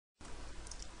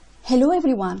Hello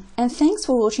everyone, and thanks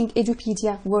for watching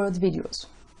Edupedia Word videos.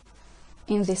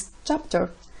 In this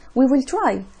chapter, we will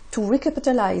try to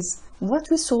recapitalize what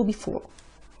we saw before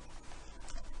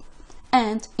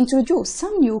and introduce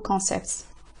some new concepts.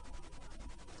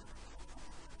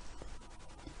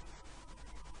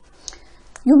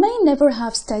 You may never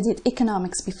have studied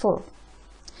economics before,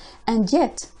 and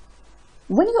yet,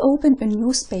 when you open a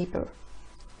newspaper,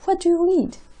 what do you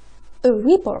read? A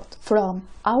report from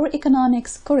our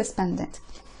economics correspondent.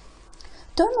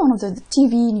 Turn on the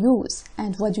TV news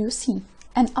and what do you see?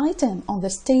 An item on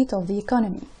the state of the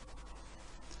economy.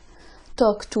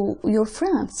 Talk to your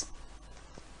friends.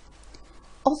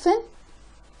 Often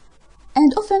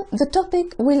the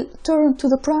topic will turn to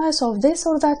the price of this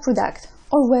or that product,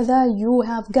 or whether you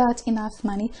have got enough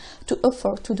money to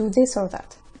afford to do this or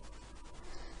that.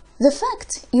 The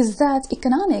fact is that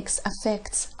economics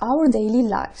affects our daily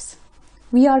lives.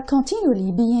 We are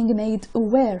continually being made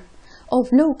aware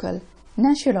of local,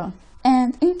 national,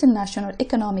 and international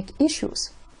economic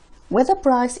issues, whether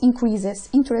price increases,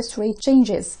 interest rate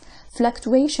changes,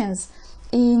 fluctuations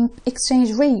in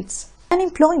exchange rates,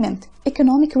 unemployment,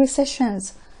 economic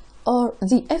recessions, or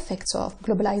the effects of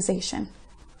globalization.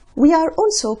 We are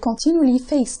also continually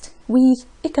faced with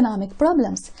economic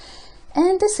problems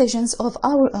and decisions of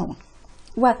our own.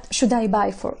 What should I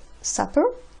buy for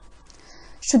supper?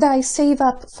 Should I save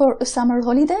up for a summer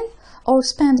holiday or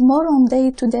spend more on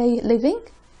day-to-day living?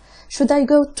 Should I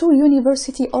go to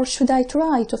university or should I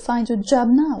try to find a job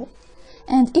now?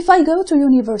 And if I go to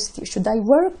university, should I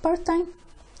work part-time?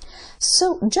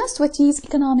 So just what is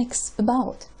economics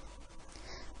about?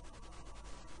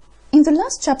 In the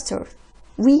last chapter,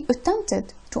 we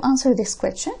attempted to answer this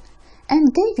question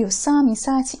and gave you some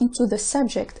insights into the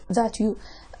subject that you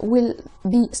will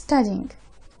be studying.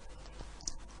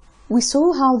 We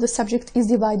saw how the subject is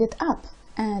divided up,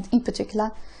 and in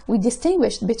particular, we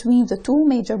distinguished between the two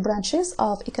major branches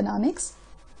of economics,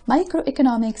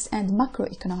 microeconomics and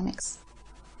macroeconomics.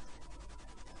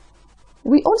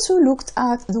 We also looked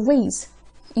at the ways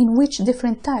in which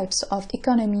different types of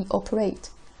economy operate,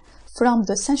 from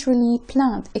the centrally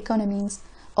planned economies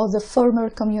of the former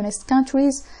communist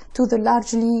countries to the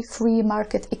largely free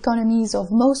market economies of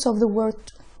most of the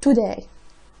world today.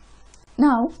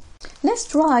 Now, let's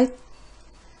try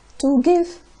to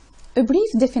give a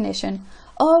brief definition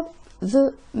of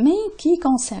the main key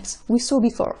concepts we saw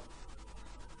before.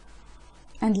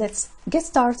 And let's get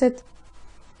started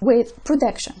with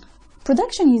production.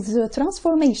 Production is the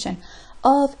transformation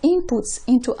of inputs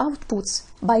into outputs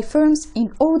by firms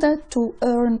in order to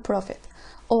earn profit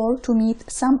or to meet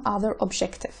some other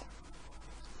objective.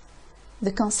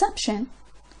 The consumption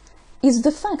is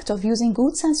the fact of using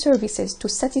goods and services to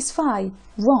satisfy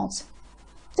wants.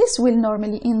 This will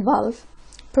normally involve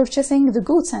purchasing the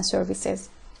goods and services.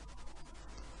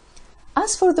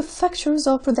 As for the factors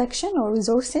of production or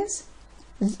resources,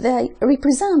 they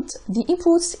represent the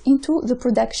inputs into the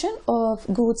production of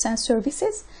goods and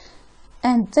services,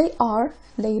 and they are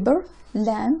labor,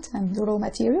 land and raw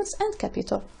materials, and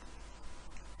capital.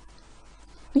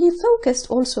 We focused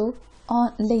also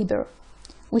on labor,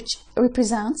 which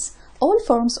represents all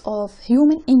forms of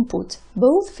human input,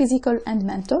 both physical and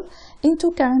mental,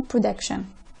 into current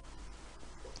production.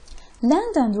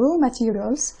 Land and raw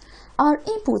materials are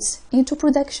inputs into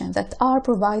production that are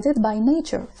provided by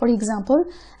nature, for example,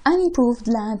 unimproved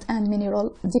land and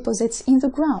mineral deposits in the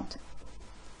ground.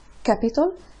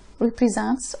 Capital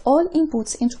represents all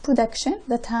inputs into production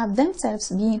that have themselves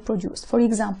been produced, for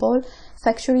example,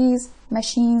 factories,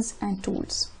 machines, and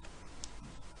tools.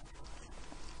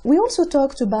 We also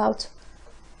talked about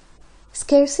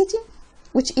scarcity,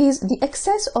 which is the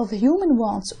excess of human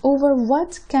wants over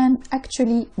what can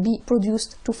actually be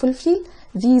produced to fulfill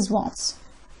these wants.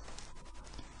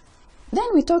 Then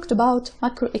we talked about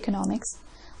macroeconomics,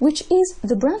 which is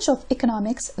the branch of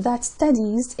economics that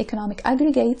studies economic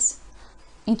aggregates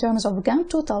in terms of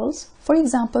grand totals, for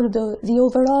example, the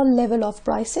overall level of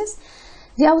prices,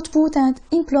 the output and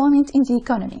employment in the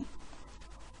economy.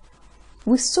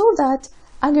 We saw that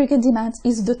aggregate demand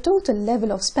is the total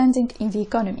level of spending in the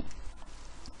economy,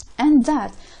 and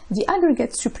that the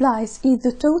aggregate supplies is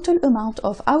the total amount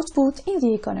of output in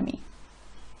the economy.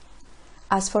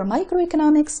 As for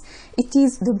microeconomics, it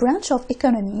is the branch of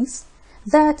economies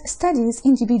that studies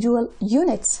individual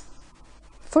units.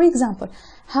 For example,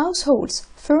 households,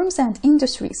 firms and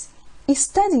industries. It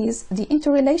studies the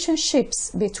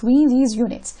interrelationships between these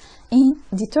units in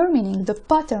determining the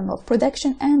pattern of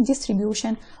production and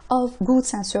distribution of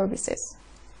goods and services.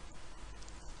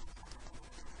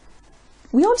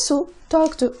 We also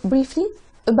talked briefly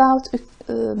about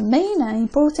a main and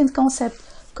important concept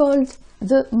called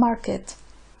the market.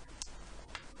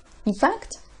 In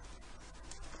fact,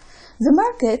 the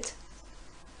market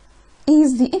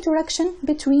is the interaction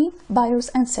between buyers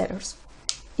and sellers.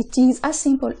 It is as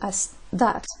simple as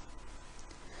that.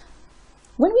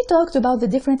 When we talked about the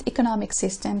different economic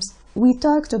systems, we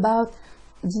talked about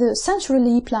the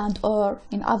centrally planned, or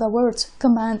in other words,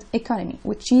 command economy,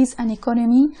 which is an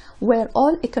economy where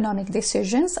all economic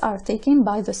decisions are taken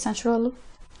by the central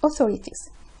authorities.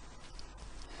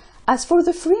 As for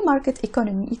the free market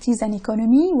economy, it is an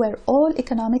economy where all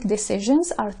economic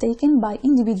decisions are taken by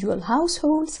individual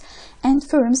households and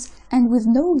firms and with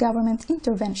no government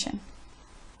intervention.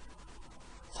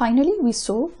 Finally, we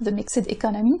saw the mixed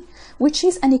economy, which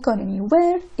is an economy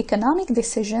where economic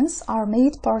decisions are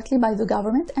made partly by the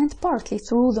government and partly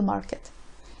through the market.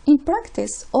 In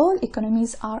practice, all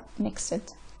economies are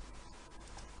mixed.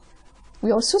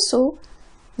 We also saw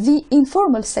the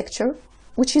informal sector,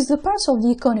 which is the part of the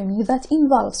economy that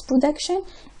involves production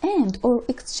and/or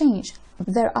exchange.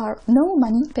 There are no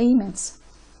money payments.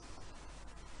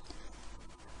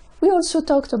 We also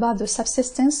talked about the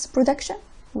subsistence production,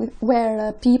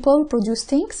 where people produce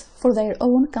things for their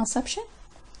own consumption.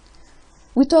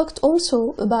 We talked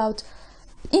also about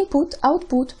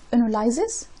input-output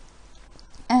analysis,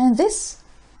 and this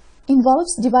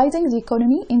involves dividing the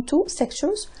economy into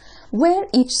sectors, where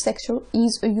each sector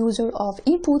is a user of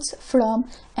inputs from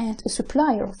and a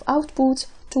supplier of outputs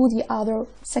to the other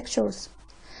sectors.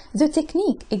 The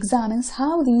technique examines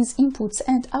how these inputs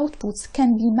and outputs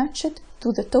can be matched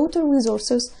to the total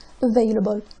resources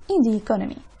available in the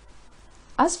economy.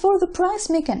 As for the price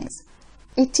mechanism,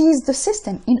 it is the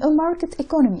system in a market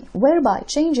economy whereby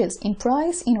changes in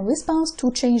price in response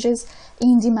to changes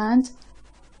in demand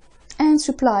and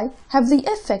supply have the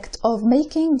effect of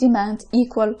making demand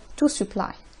equal to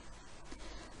supply.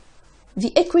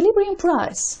 The equilibrium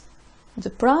price, the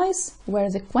price where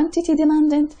the quantity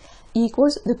demanded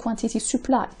equals the quantity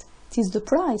supplied. It is the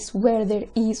price where there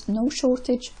is no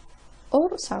shortage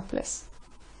or surplus.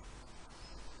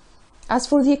 As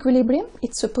for the equilibrium,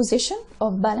 it's a position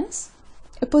of balance,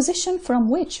 a position from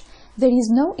which there is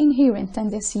no inherent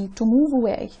tendency to move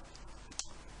away.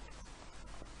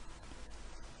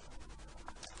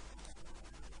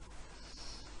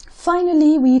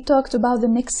 Finally, we talked about the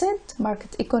mixed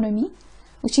market economy,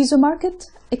 which is a market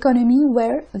economy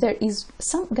where there is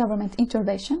some government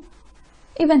intervention.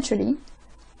 Eventually,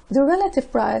 the relative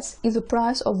price is the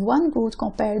price of one good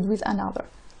compared with another.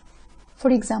 For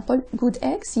example, good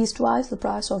X is twice the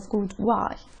price of good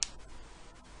Y.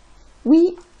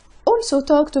 We also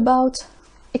talked about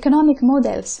economic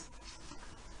models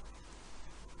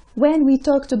when we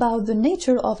talked about the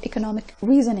nature of economic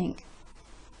reasoning.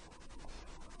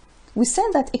 We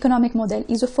said that economic model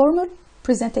is a formal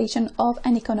presentation of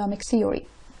an economic theory.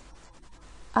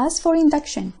 As for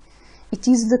induction, it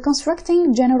is the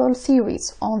constructing general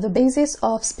theories on the basis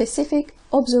of specific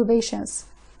observations.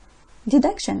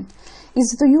 Deduction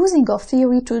is the using of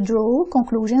theory to draw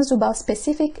conclusions about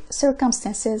specific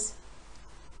circumstances.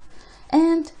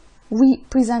 And we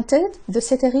presented the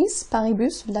Ceteris,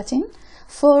 Paribus, Latin,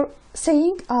 for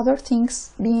saying other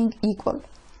things being equal.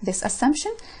 This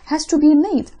assumption has to be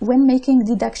made when making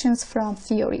deductions from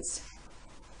theories.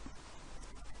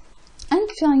 And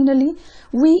finally,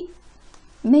 we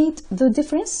made the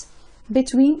difference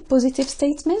between positive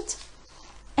statement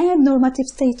and normative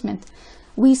statement.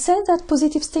 We said that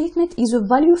positive statement is a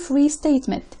value-free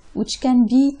statement which can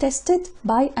be tested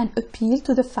by an appeal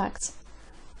to the facts.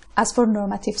 As for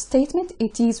normative statement,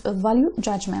 it is a value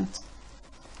judgment.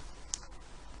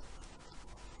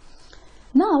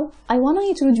 Now, I want to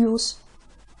introduce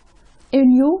a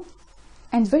new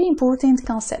and very important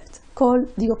concept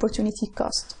called the opportunity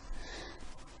cost.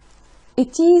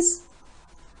 It is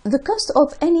the cost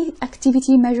of any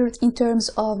activity measured in terms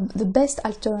of the best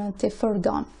alternative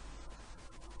foregone.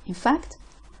 In fact,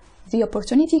 the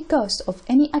opportunity cost of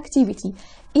any activity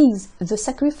is the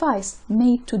sacrifice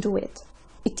made to do it.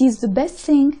 It is the best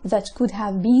thing that could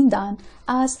have been done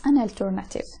as an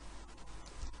alternative.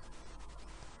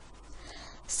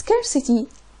 Scarcity,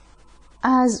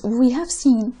 as we have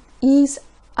seen, is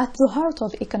at the heart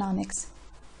of economics.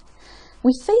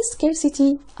 We face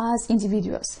scarcity as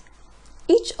individuals.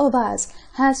 Each of us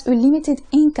has a limited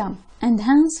income, and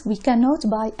hence we cannot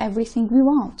buy everything we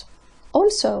want.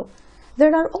 Also,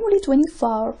 there are only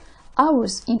 24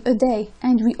 hours in a day,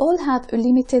 and we all have a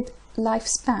limited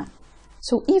lifespan.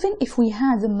 So even if we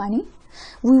had the money,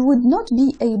 we would not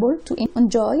be able to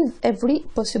enjoy every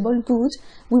possible good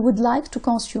we would like to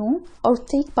consume or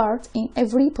take part in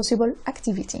every possible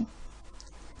activity.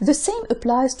 The same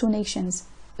applies to nations.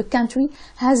 a country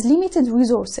has limited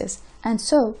resources and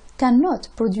so cannot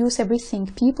produce everything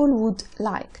people would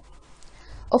like.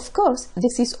 Of course,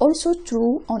 this is also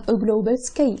true on a global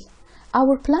scale.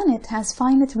 Our planet has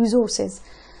finite resources,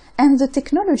 and the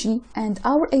technology and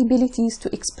our abilities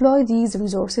to exploit these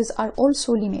resources are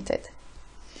also limited.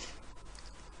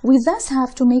 We thus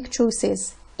have to make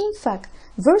choices. In fact,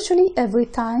 virtually every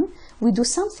time we do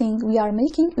something, we are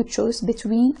making a choice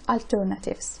between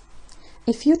alternatives.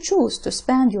 If you choose to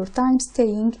spend your time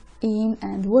staying in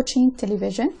and watching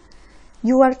television,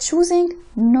 you are choosing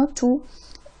not to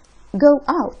go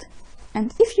out.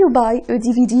 And if you buy a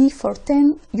DVD for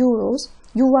 10 euros,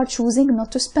 you are choosing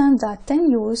not to spend that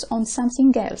 10 euros on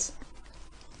something else.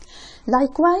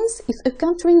 Likewise, if a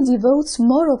country devotes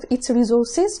more of its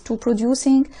resources to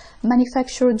producing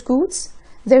manufactured goods,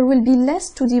 there will be less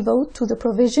to devote to the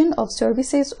provision of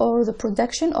services or the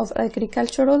production of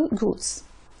agricultural goods.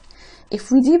 If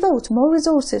we devote more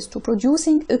resources to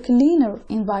producing a cleaner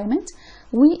environment,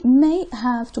 we may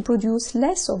have to produce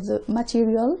less of the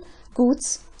material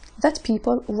goods that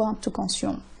people want to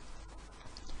consume.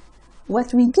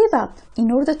 What we give up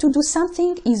in order to do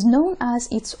something is known as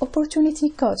its opportunity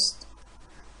cost.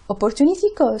 Opportunity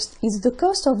cost is the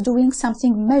cost of doing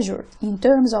something measured in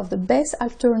terms of the best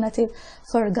alternative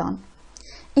foregone.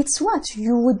 It's what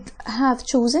you would have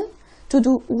chosen to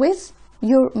do with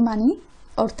your money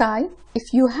or time if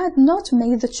you had not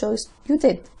made the choice you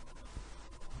did.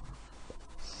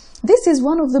 This is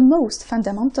one of the most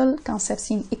fundamental concepts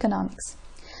in economics.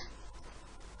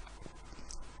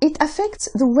 It affects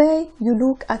the way you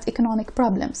look at economic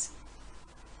problems.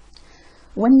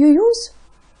 When you use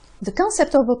the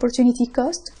concept of opportunity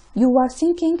cost, you are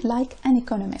thinking like an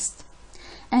economist.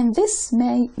 And this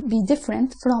may be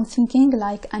different from thinking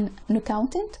like an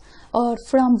accountant or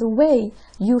from the way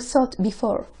you thought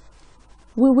before.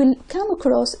 We will come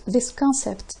across this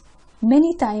concept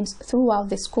many times throughout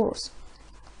this course.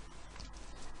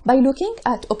 By looking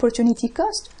at opportunity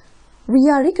cost, we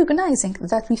are recognizing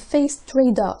that we face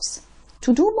trade-offs.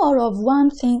 To do more of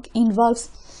one thing involves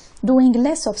doing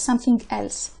less of something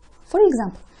else. For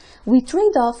example, we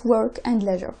trade off work and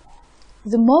leisure.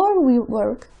 The more we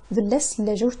work, the less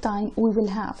leisure time we will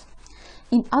have.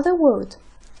 In other words,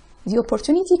 the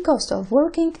opportunity cost of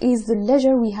working is the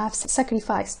leisure we have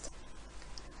sacrificed.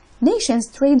 Nations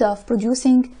trade off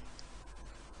producing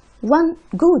one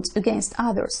good against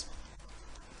others.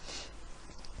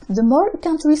 The more a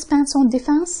country spends on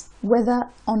defense, whether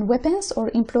on weapons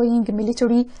or employing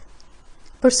military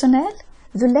personnel,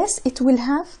 the less it will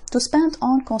have to spend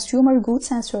on consumer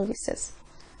goods and services.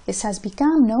 This has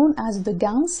become known as the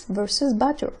guns versus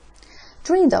butter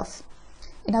trade-off.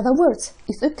 In other words,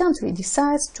 if a country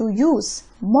decides to use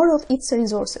more of its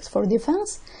resources for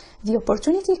defense, the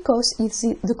opportunity cost is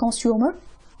the consumer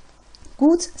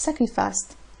goods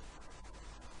sacrificed.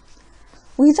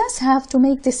 We thus have to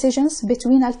make decisions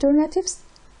between alternatives.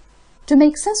 To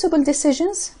make sensible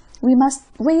decisions, we must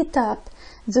weigh up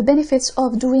the benefits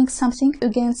of doing something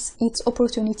against its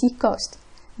opportunity cost.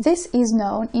 This is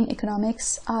known in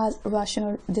economics as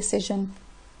rational decision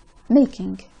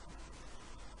making.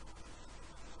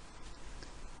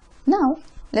 Now,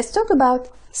 let's talk about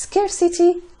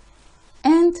scarcity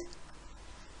and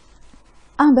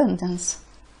abundance.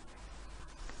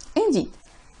 Indeed,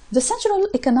 the central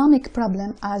economic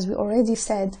problem, as we already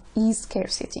said, is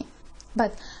scarcity.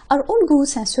 But are all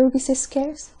goods and services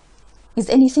scarce? Is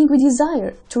anything we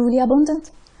desire truly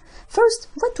abundant? First,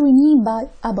 what do we mean by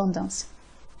abundance?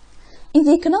 In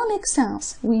the economic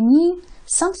sense, we mean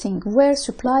something where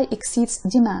supply exceeds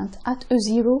demand at a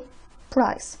zero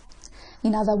price.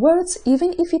 In other words,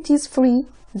 even if it is free,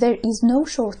 there is no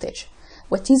shortage.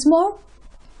 What is more,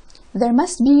 there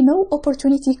must be no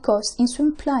opportunity cost in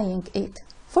supplying it.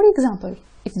 For example,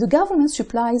 if the government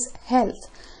supplies health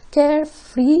care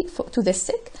free to the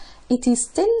sick, it is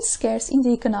still scarce in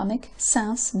the economic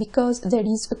sense because there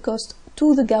is a cost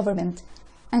to the government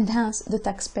and hence the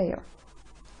taxpayer.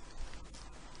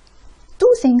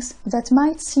 Two things that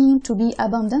might seem to be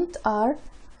abundant are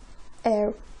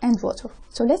air and water.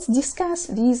 So let's discuss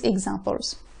these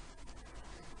examples.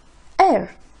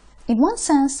 Air. In one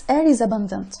sense, air is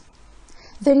abundant.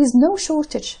 There is no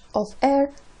shortage of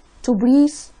air to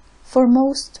breathe for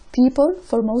most people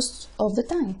for most of the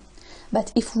time.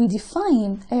 But if we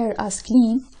define air as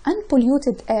clean,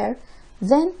 unpolluted air,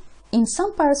 then in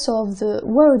some parts of the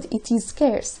world it is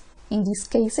scarce. In these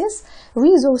cases,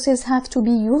 resources have to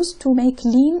be used to make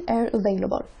clean air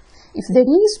available. If there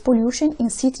is pollution in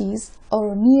cities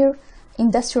or near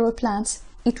industrial plants,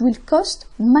 it will cost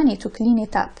money to clean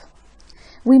it up.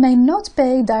 We may not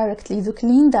pay directly. The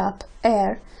cleaned up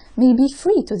air may be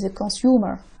free to the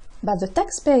consumer, but the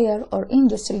taxpayer or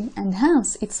industry, and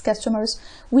hence its customers,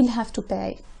 will have to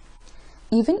pay,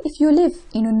 even if you live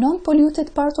in a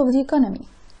non-polluted part of the economy.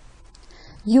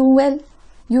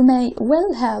 You may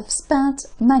well have spent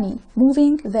money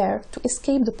moving there to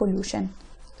escape the pollution.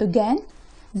 Again,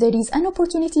 there is an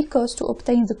opportunity cost to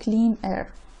obtain the clean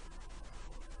air.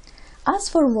 As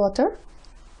for water,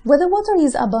 whether water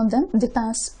is abundant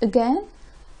depends again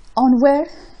on where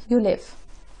you live.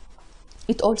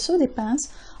 It also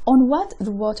depends on what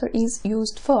the water is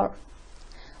used for.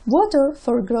 Water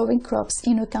for growing crops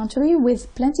in a country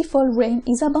with plentiful rain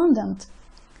is abundant.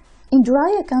 In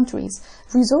drier countries,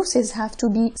 resources have to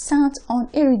be spent on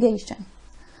irrigation.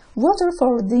 Water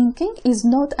for drinking is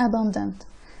not abundant.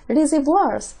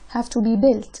 Reservoirs have to be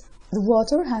built. The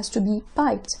water has to be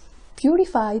piped,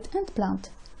 purified, and pumped.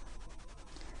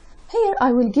 Here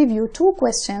I will give you 2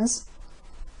 questions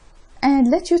and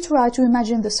let you try to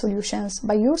imagine the solutions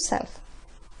by yourself.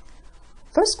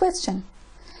 First question.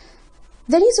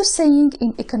 There is a saying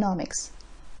in economics: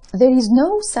 there is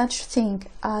no such thing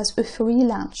as a free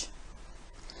lunch.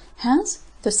 Hence,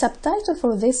 the subtitle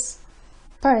for this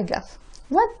paragraph.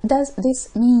 What does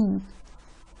this mean?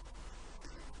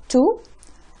 2.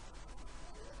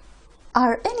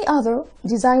 Are any other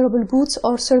desirable goods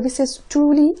or services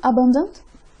truly abundant?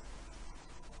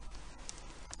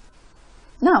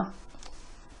 Now,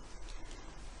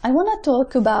 I want to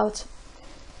talk about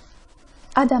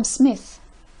Adam Smith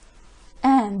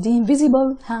and the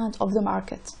invisible hand of the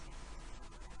market.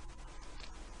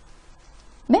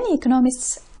 Many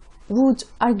economists would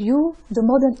argue the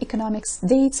modern economics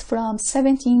dates from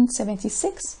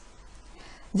 1776,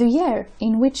 the year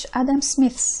in which Adam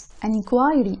Smith's An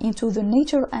Inquiry into the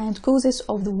Nature and Causes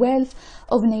of the Wealth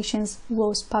of Nations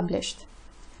was published,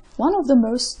 one of the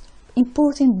most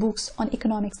important books on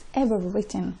economics ever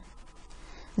written.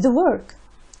 The work,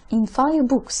 in 5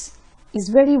 books,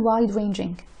 is very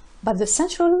wide-ranging, but the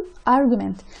central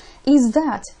argument is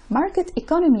that market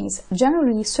economies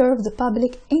generally serve the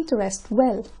public interest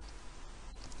well.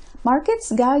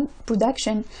 Markets guide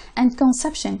production and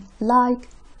consumption like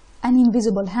an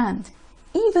invisible hand.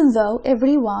 Even though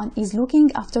everyone is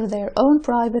looking after their own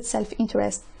private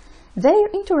self-interest, their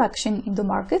interaction in the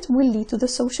market will lead to the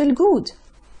social good.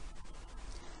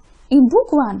 In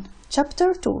Book 1,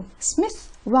 Chapter 2, Smith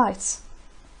writes,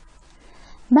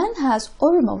 "Man has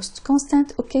almost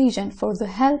constant occasion for the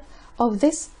help of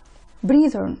this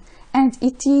brethren, and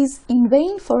it is in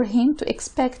vain for him to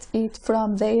expect it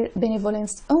from their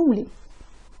benevolence only.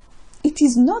 It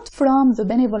is not from the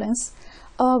benevolence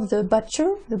of the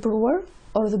butcher, the brewer,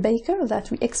 or the baker that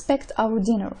we expect our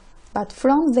dinner, but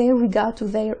from their regard to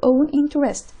their own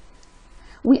interest.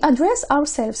 We address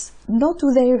ourselves not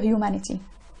to their humanity,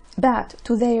 but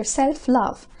to their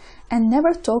self-love, and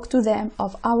never talk to them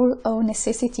of our own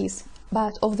necessities,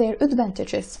 but of their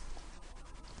advantages."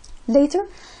 Later,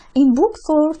 in Book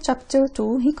 4, Chapter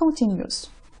 2, he continues,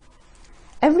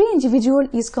 "Every individual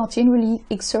is continually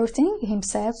exerting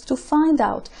himself to find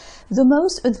out the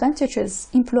most advantageous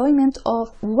employment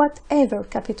of whatever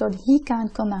capital he can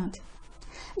command.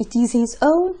 It is his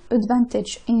own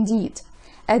advantage indeed,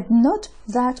 and not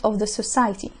that of the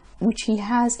society, which he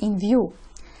has in view,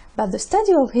 but the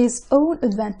study of his own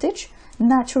advantage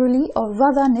naturally, or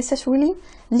rather necessarily,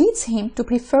 leads him to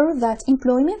prefer that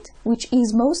employment which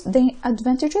is most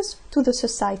advantageous to the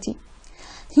society.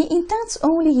 He intends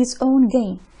only his own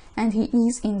gain, and he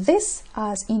is in this,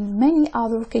 as in many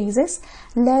other cases,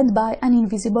 led by an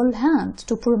invisible hand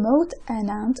to promote an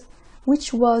end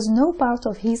which was no part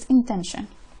of his intention.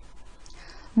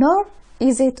 Nor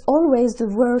is it always the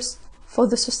worse for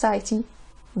the society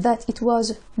that it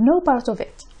was no part of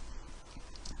it.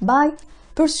 By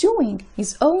pursuing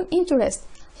his own interest,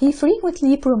 he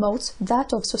frequently promotes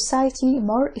that of society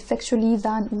more effectually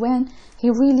than when he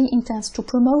really intends to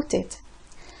promote it.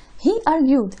 He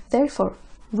argued, therefore,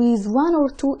 with 1 or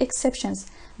 2 exceptions,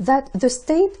 that the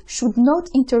state should not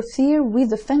interfere with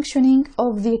the functioning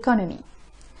of the economy.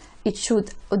 It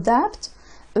should adopt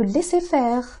a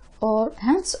laissez-faire or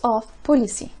hands-off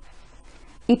policy.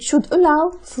 It should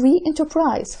allow free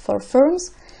enterprise for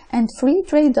firms and free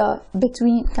trade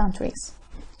between countries.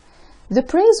 The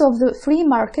praise of the free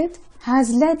market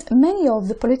has led many of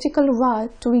the political right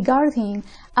to regard him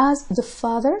as the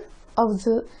father of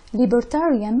the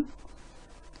libertarian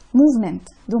movement,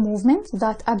 the movement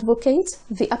that advocates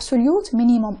the absolute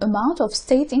minimum amount of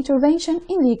state intervention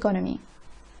in the economy.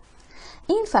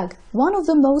 In fact, one of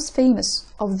the most famous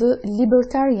of the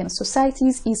libertarian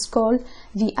societies is called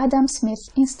the Adam Smith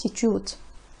Institute.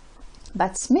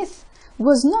 But Smith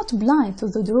was not blind to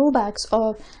the drawbacks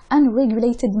of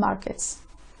unregulated markets.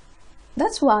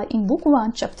 That's why in Book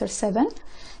 1, Chapter 7,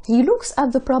 he looks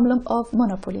at the problem of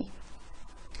monopoly.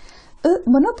 A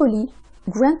monopoly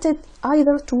granted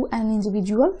either to an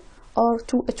individual or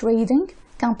to a trading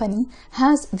company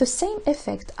has the same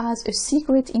effect as a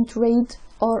secret in trade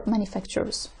or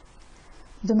manufactures.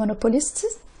 The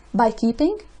monopolists, by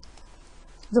keeping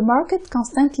the market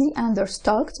constantly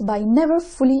understocked by never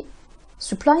fully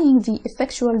supplying the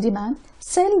effectual demand,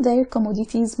 sell their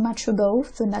commodities much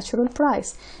above the natural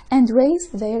price and raise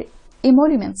their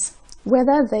emoluments,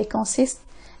 whether they consist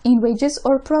in wages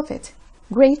or profit,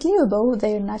 greatly above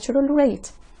their natural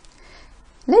rate.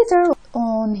 Later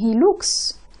on, he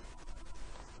looks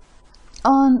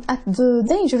at the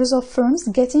dangers of firms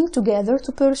getting together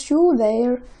to pursue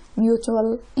their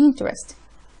mutual interest.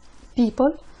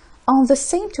 People on the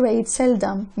same trade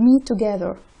seldom meet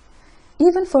together,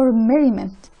 even for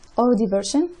merriment or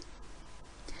diversion,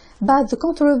 but the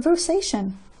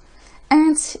conversation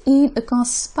ends in a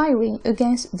conspiring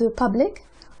against the public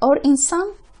or in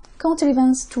some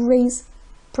contrivance to raise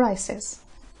prices.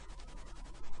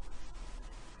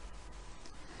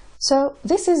 So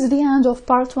this is the end of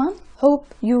part 1.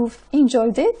 Hope you've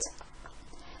enjoyed it.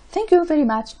 Thank you very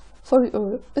much for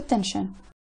your attention.